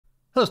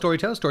Hello,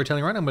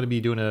 Storytelling right. I'm going to be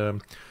doing a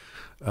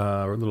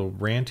little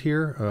rant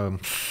here.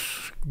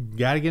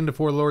 Gotta get into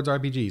Four Lords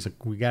RPGs.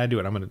 Like, we gotta do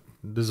it.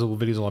 This little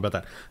video's all about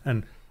that.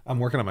 And I'm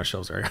working on my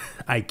shelves there.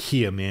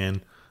 IKEA,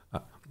 man.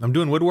 I'm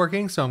doing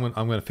woodworking, so I'm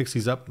gonna fix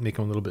these up, make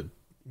them a little bit,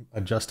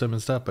 adjust them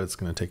and stuff. But it's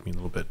gonna take me a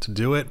little bit to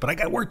do it. But I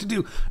got work to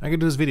do. I gotta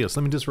do this video.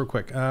 So let me just real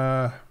quick.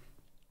 I'm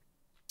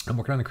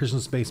working on the Christian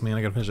space, man.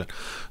 I gotta finish it.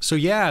 So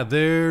yeah,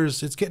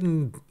 it's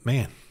getting,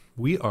 man.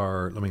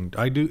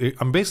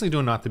 I'm basically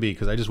doing Not to Be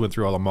because I just went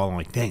through all of them all. I'm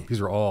like, dang, these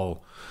are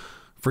all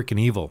freaking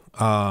evil.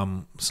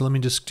 So let me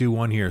just do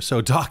one here.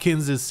 So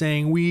Dawkins is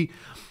saying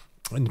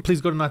and please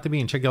go to Not to Be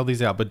and check all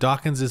these out. But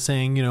Dawkins is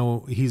saying,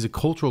 he's a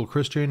cultural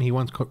Christian. He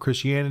wants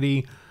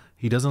Christianity.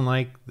 He doesn't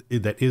like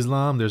that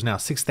Islam. There's now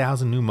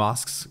 6,000 new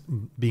mosques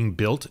being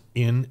built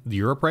in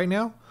Europe right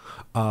now.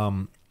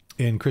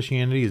 And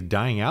Christianity is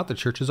dying out. The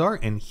churches are,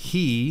 and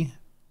he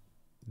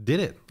did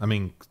it. I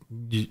mean,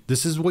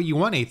 this is what you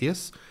want,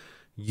 atheists.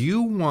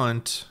 You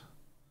want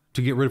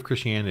to get rid of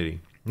Christianity,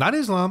 not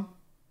Islam,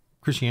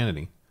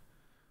 Christianity.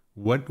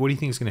 What do you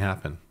think is going to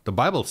happen? The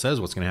Bible says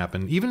what's going to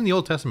happen. Even in the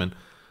Old Testament,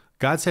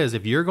 God says,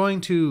 if you're going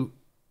to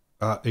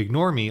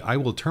ignore me, I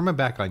will turn my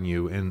back on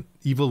you, and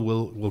evil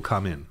will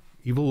come in.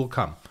 Evil will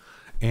come,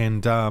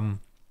 and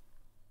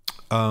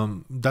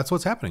that's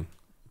what's happening.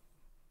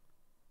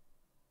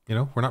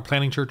 We're not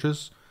planting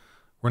churches.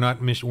 We're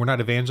not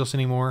evangelists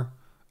anymore.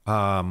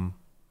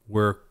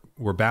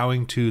 We're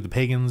bowing to the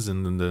pagans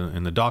and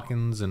the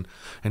Dawkins, and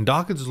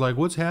Dawkins is like,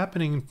 what's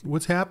happening?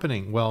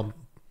 Well,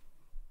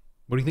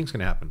 what do you think is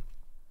going to happen?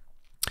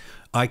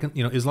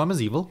 Islam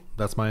is evil.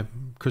 That's my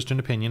Christian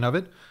opinion of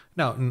it.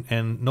 Now,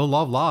 and no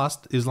love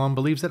lost. Islam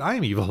believes that I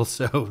am evil.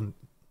 So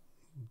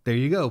there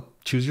you go.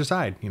 Choose your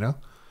side,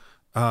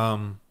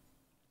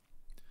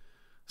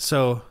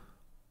 So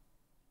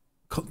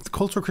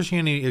cultural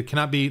Christianity,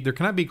 there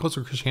cannot be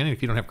cultural Christianity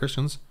if you don't have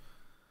Christians,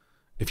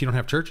 if you don't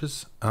have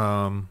churches.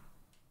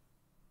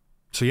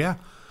 So yeah,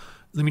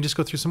 let me just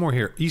go through some more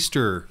here.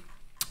 Easter.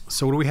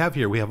 So what do we have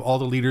here? We have all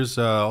the leaders,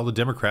 all the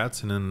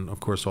Democrats, and then of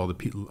course all the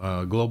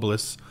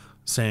globalists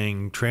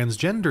saying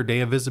Transgender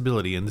Day of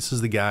Visibility. And this is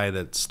the guy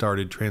that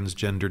started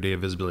Transgender Day of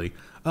Visibility.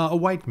 A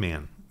white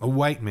man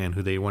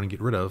who they want to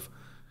get rid of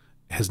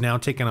has now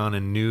taken on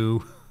a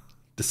new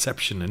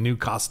deception, a new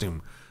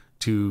costume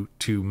to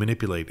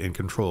manipulate and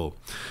control.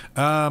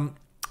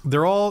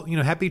 They're all,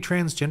 happy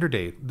Transgender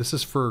Day. This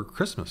is for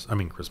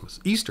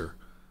Easter.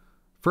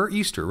 For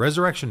Easter,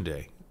 Resurrection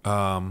Day.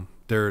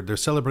 They're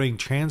celebrating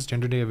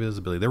Transgender Day of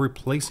Visibility. They're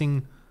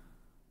replacing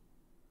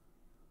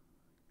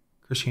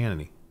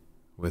Christianity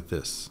with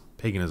this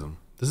paganism.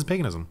 This is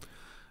paganism.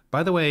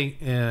 By the way,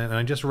 and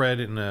I just read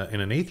in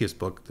an atheist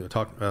book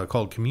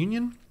called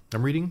Communion.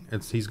 I'm reading.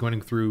 He's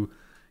going through.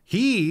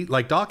 He,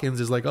 like Dawkins,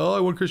 is like, oh, I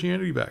want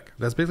Christianity back.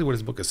 That's basically what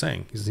his book is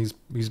saying. He's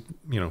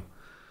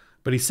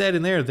But he said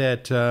in there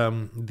that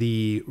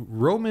the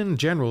Roman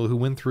general who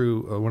went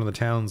through one of the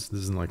towns,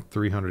 this is in like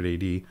 300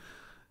 AD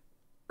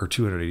or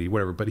 200 AD,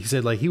 whatever. But he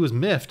said like he was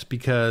miffed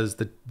because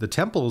the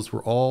temples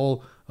were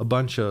all a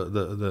bunch of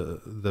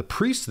the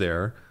priests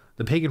there.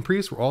 The pagan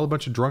priests were all a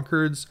bunch of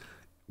drunkards.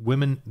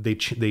 Women, they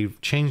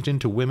changed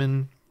into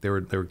women. They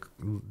were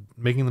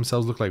making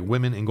themselves look like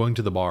women and going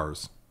to the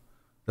bars.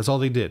 That's all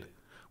they did.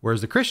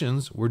 Whereas the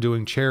Christians were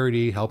doing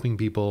charity, helping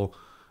people,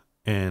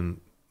 and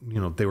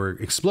they were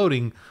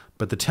exploding,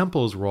 but the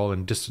temples were all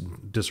in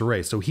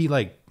disarray. So he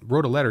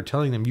wrote a letter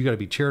telling them, you got to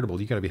be charitable.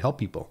 You got to help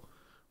people.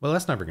 Well,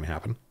 that's never going to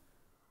happen.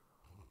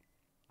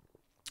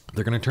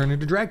 They're going to turn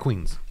into drag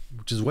queens,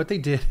 which is what they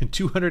did in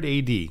 200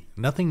 AD.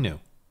 Nothing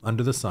new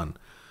under the sun.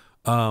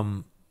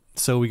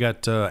 So we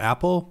got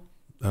Apple.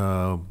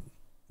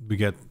 We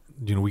got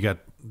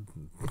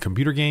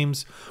computer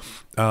games.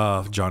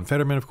 John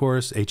Fetterman, of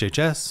course.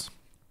 HHS.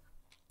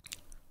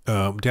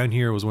 Down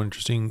here was one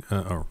interesting.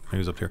 Or maybe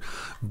it was up here.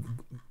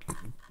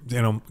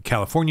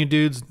 California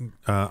dudes.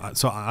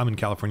 So I'm in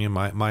California.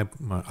 My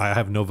I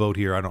have no vote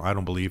here. I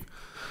don't believe.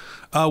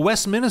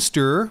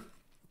 Westminster,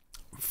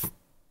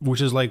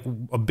 which is like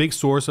a big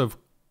source of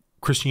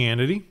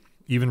Christianity,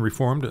 even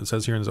Reformed. It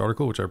says here in this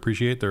article, which I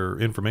appreciate their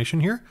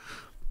information here,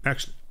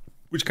 actually,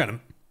 which kind of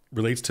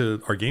relates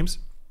to our games.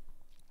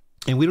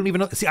 And we don't even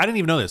know. See, I didn't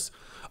even know this.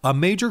 A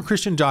major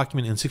Christian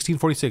document in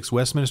 1646,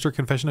 Westminster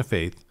Confession of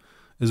Faith,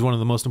 is one of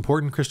the most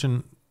important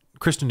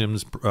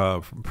Christendoms,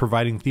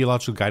 providing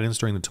theological guidance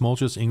during the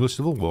tumultuous English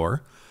Civil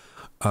War.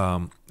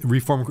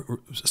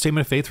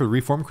 Statement of faith for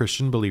Reformed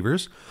Christian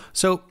believers.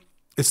 So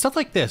it's stuff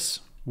like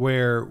this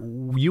where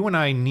you and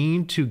I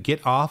need to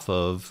get off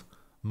of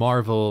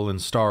Marvel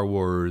and Star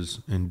Wars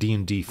and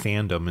D&D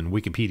fandom and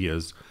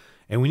Wikipedias,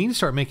 and we need to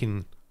start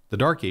making the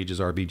Dark Ages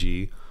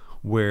RPG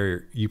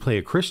where you play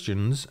a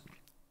Christians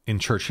in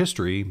church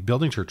history,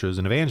 building churches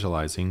and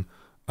evangelizing.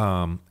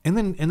 And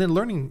then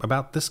learning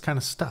about this kind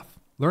of stuff,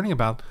 learning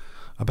about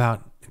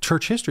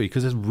church history,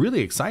 because it's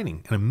really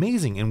exciting and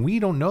amazing. And we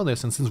don't know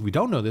this. And since we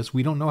don't know this,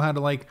 we don't know how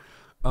to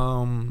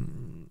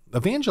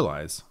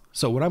evangelize.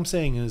 So what I'm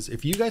saying is,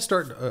 if you guys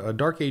start a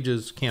Dark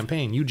Ages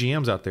campaign, you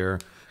GMs out there,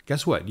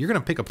 guess what? You're going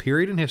to pick a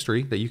period in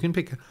history that you can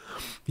pick, and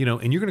you're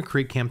going to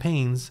create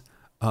campaigns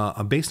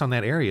based on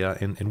that area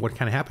and what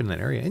kind of happened in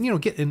that area, and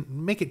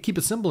keep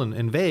it simple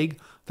and vague.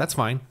 That's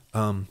fine.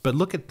 But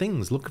look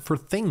for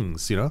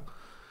things. The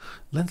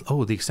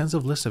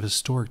extensive list of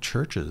historic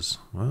churches.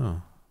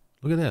 Wow,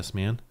 look at this,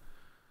 man.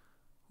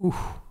 Ooh.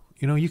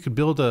 You could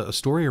build a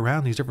story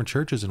around these different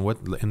churches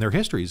and their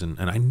histories, and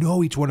I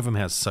know each one of them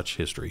has such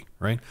history,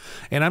 right?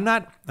 And I'm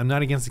not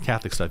against the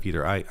Catholic stuff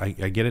either. I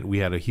get it. We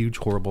had a huge,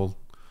 horrible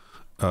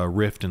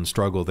rift and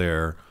struggle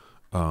there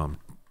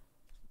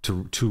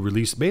to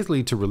release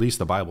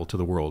the Bible to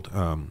the world,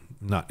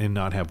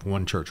 not have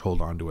one church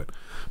hold on to it.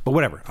 But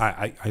whatever,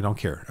 I don't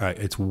care.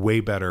 It's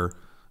way better,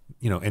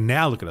 And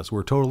now look at us.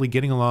 We're totally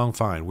getting along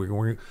fine.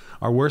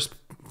 Our worst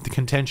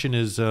contention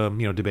is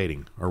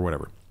debating or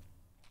whatever.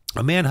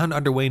 A manhunt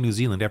underway in New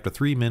Zealand after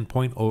 3 men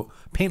paint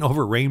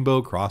over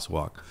rainbow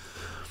crosswalk.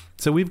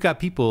 So we've got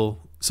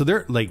people. So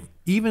they're like,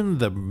 even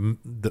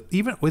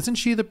wasn't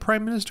she the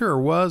prime minister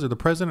or the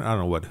president? I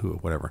don't know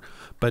whatever.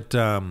 But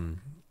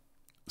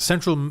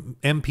Central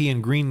MP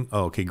and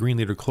Green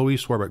leader Chloe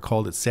Swarbrick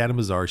called it sad and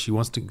bizarre. She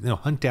wants to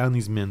hunt down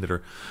these men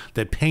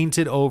that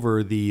painted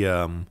over the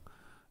and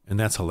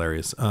that's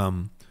hilarious.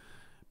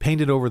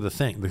 Painted over the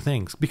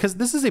things, because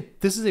this is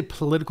a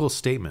political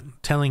statement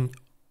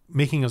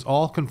making us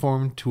all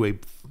conform to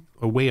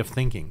a way of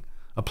thinking.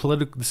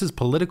 This is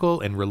political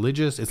and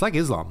religious. It's like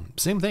Islam.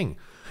 Same thing.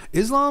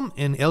 Islam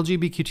and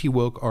LGBTQ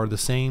woke are the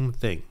same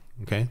thing.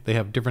 Okay, they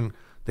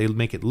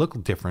make it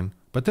look different,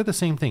 but they're the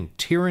same thing.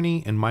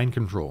 Tyranny and mind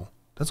control.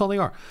 That's all they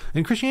are.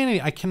 In Christianity,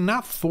 I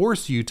cannot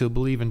force you to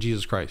believe in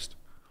Jesus Christ,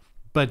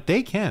 but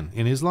they can.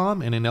 In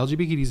Islam and in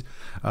LGBTs,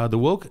 the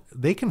woke,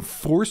 they can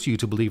force you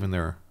to believe in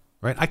their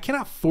right. I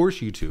cannot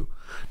force you to.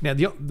 Now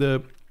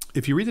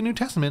if you read the New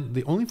Testament,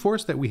 the only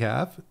force that we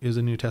have is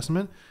the New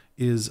Testament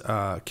is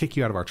kick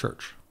you out of our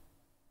church.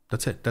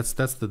 That's it. That's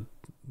the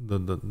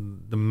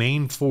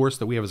main force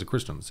that we have as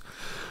Christians.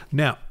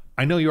 Now,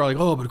 I know you're all like,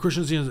 oh, but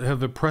Christians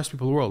have oppressed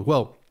people in the world.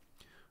 Well,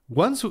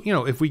 once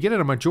if we get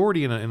in a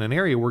majority in an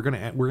area, we're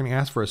gonna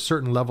ask for a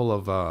certain level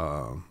of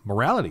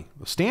morality,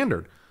 a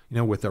standard.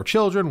 With our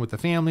children, with the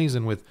families,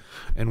 and with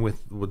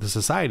the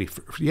society.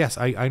 Yes,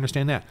 I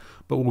understand that.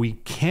 But what we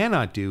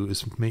cannot do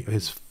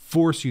is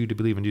force you to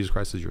believe in Jesus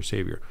Christ as your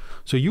Savior.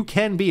 So you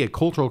can be a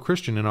cultural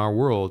Christian in our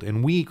world,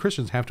 and we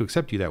Christians have to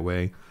accept you that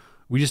way.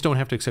 We just don't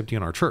have to accept you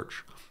in our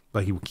church.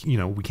 Like,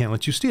 we can't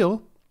let you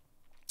steal.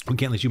 We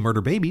can't let you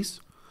murder babies.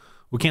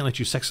 We can't let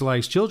you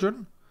sexualize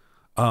children.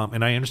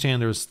 And I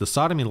understand there's the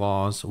sodomy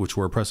laws, which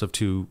were oppressive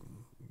to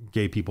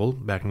gay people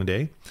back in the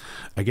day.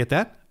 I get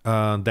that.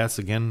 That's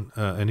again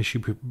an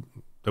issue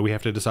that we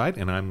have to decide.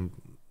 And I'm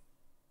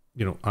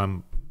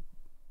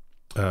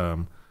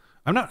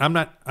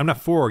not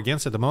for or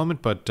against at the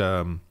moment, but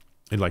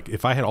like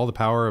if I had all the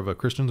power of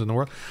Christians in the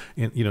world,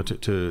 and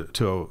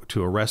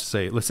to arrest,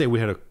 let's say we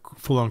had a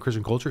full-on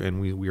Christian culture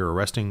and we were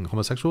arresting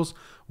homosexuals,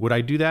 would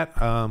I do that?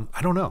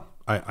 I don't know.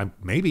 I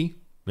maybe,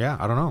 yeah,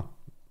 I don't know.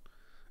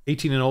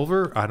 18 and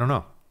over, I don't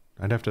know.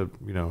 I'd have to,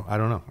 I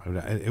don't know.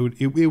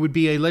 It would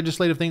be a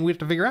legislative thing we have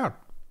to figure out.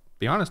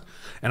 Be honest,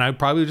 and I'd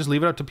probably just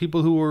leave it up to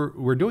people who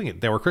were doing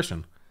it. They were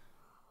Christian.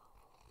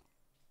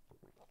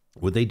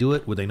 Would they do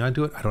it? Would they not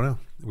do it? I don't know.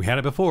 We had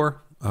it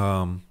before.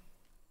 I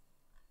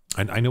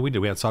know we did.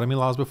 We had sodomy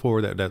laws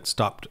before that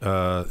stopped.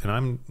 And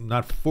I'm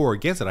not for or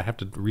against it. I have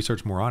to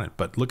research more on it.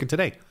 But look at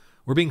today.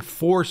 We're being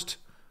forced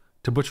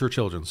to butcher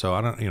children. So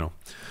I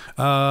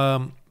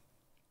don't,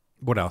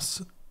 what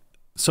else?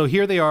 So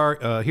here they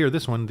are.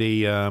 This one.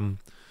 They in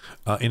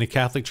a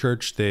Catholic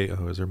church.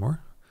 Is there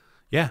more?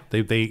 Yeah,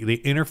 they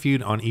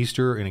interviewed on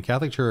Easter in a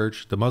Catholic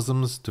church the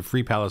Muslims to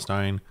free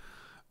Palestine.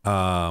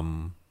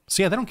 So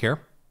yeah, they don't care.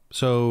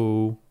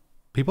 So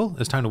people,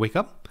 it's time to wake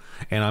up.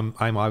 And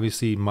I'm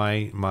obviously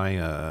my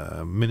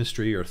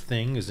ministry or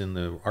thing is in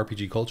the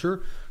RPG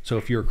culture. So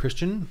if you're a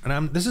Christian,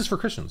 and this is for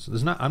Christians.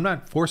 I'm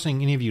not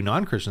forcing any of you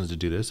non-Christians to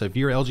do this. If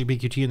you're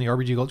LGBTQ in the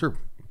RPG culture,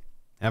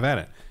 have at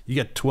it.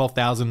 You got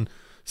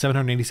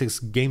 12,786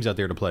 games out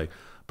there to play.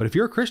 But if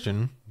you're a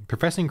Christian,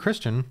 professing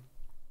Christian,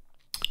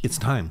 it's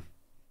time.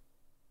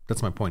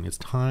 That's my point. It's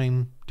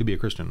time to be a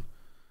Christian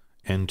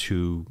and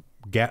to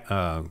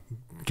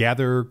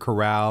gather,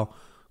 corral,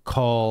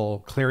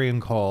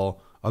 clarion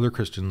call other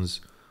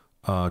Christians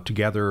to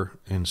gather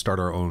and start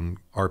our own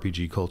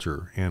RPG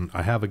culture. And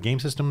I have a game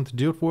system to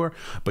do it for,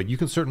 but you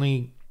can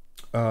certainly,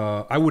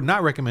 I would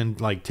not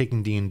recommend like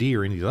taking D&D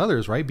or any of the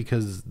others, right?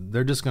 Because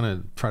they're just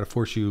going to try to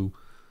force you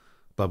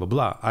blah, blah,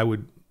 blah.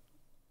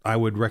 I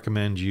would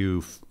recommend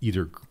you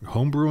either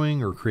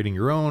homebrewing or creating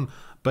your own.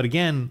 But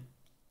again,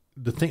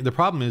 the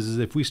problem is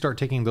if we start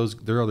taking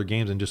their other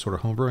games and just sort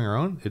of homebrewing our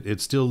own, it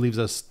still leaves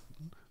us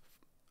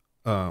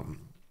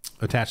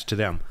attached to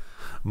them.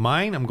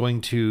 Mine, I'm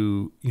going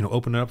to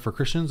open it up for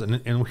Christians.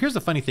 And here's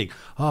the funny thing.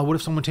 Oh, what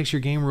if someone takes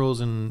your game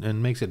rules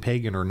and makes it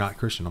pagan or not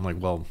Christian? I'm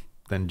like, well,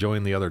 then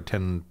join the other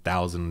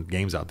 10,000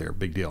 games out there.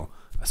 Big deal.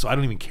 So I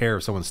don't even care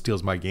if someone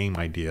steals my game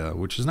idea,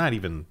 which is not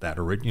even that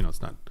original.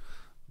 It's not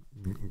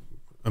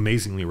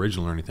amazingly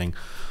original or anything.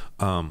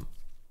 And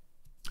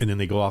then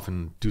they go off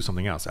and do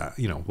something else,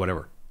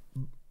 whatever,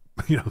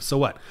 so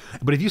what?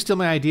 But if you steal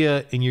my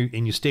idea and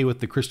you stay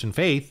with the Christian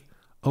faith,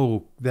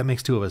 oh, that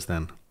makes two of us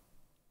then.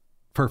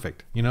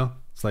 Perfect.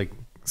 It's like,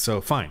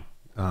 so fine.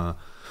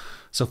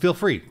 So feel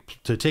free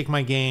to take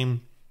my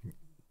game,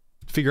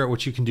 figure out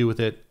what you can do with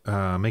it,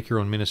 make your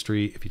own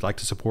ministry. If you'd like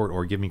to support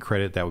or give me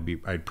credit,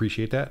 I'd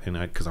appreciate that. And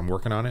because I'm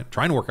working on it,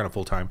 trying to work on it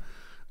full time.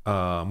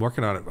 I'm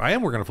working on it. I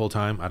am working on it full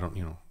time. I don't,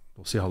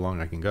 we'll see how long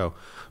I can go,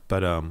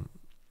 but,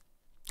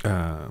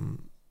 and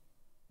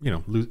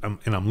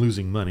I'm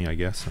losing money, I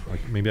guess.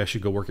 Like maybe I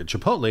should go work at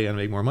Chipotle and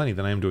make more money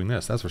than I am doing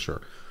this. That's for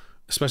sure.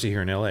 Especially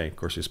here in LA. Of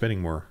course, you're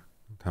spending more,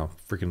 how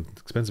freaking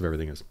expensive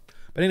everything is.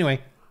 But anyway,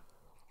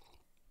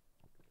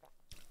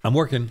 I'm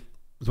working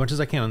as much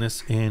as I can on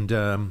this, and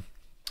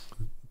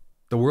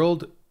the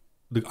world,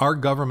 our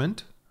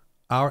government,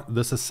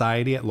 the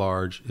society at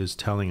large is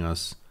telling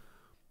us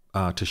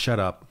to shut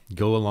up,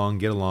 go along,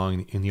 get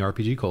along in the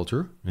RPG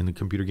culture, in the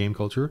computer game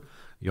culture.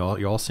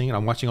 You're all seeing it.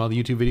 I'm watching all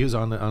the YouTube videos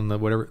on the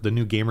whatever the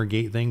new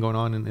Gamergate thing going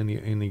on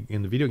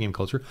in the video game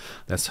culture.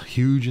 That's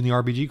huge in the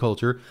RPG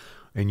culture.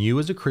 And you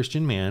as a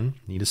Christian man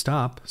need to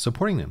stop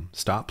supporting them.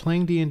 Stop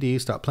playing D&D.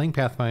 Stop playing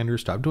Pathfinder.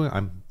 Stop doing.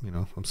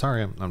 I'm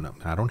sorry.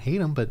 I don't hate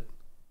them, but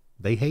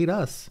they hate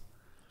us.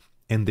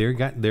 And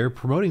they're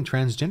promoting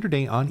Transgender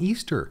Day on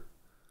Easter,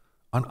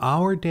 on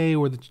our day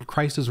where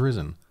Christ is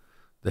risen,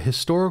 the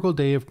historical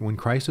day of when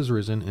Christ is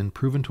risen and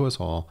proven to us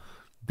all.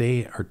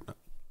 They are.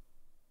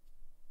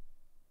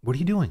 What are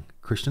you doing,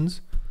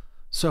 Christians?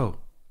 So,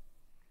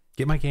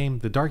 get my game.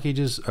 The Dark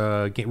Ages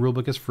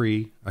rulebook is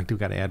free. I do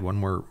got to add one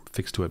more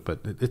fix to it, but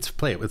it's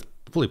playable. It's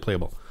fully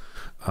playable.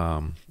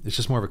 It's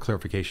just more of a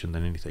clarification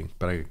than anything,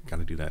 but I got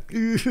to do that.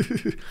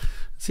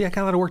 See, I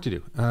got a lot of work to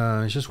do.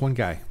 It's just one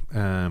guy.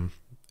 And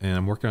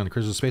I'm working on the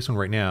Crystal Space one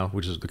right now,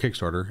 which is the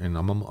Kickstarter, and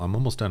I'm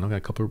almost done. I've got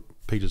a couple of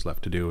pages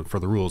left to do for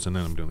the rules, and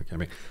then I'm doing the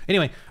campaign.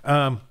 Anyway,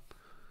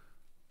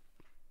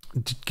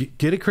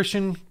 get a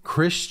Christian.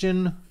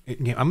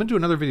 I'm gonna do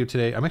another video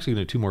today. I'm actually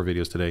gonna do 2 more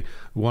videos today.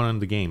 One on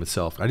the game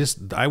itself.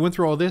 I went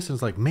through all this, and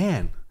it's like,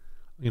 man,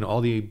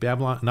 all the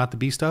Babylon, not the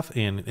beast stuff,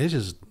 and it's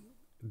just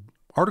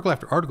article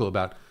after article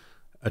about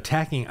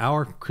attacking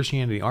our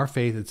Christianity, our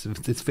faith.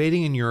 It's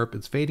fading in Europe.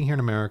 It's fading here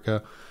in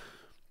America.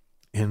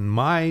 And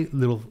my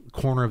little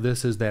corner of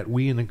this is that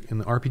we in the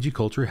RPG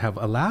culture have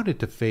allowed it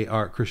to fade,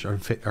 our Christian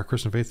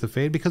faith to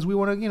fade, because we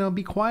want to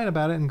be quiet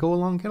about it and go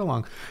along, get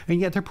along. And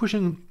yet they're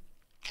pushing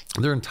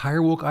their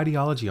entire woke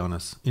ideology on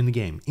us in the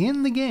game.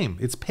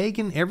 It's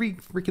pagan. Every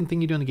freaking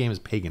thing you do in the game is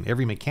pagan.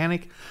 Every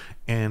mechanic.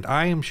 And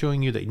I am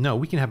showing you that, no,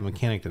 we can have a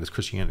mechanic that is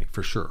Christianity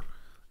for sure.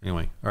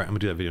 Anyway, all right, I'm gonna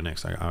do that video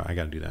next. I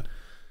got to do that.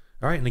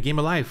 All right, in the game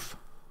of life,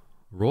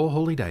 roll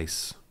holy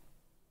dice,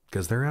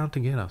 because they're out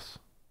to get us.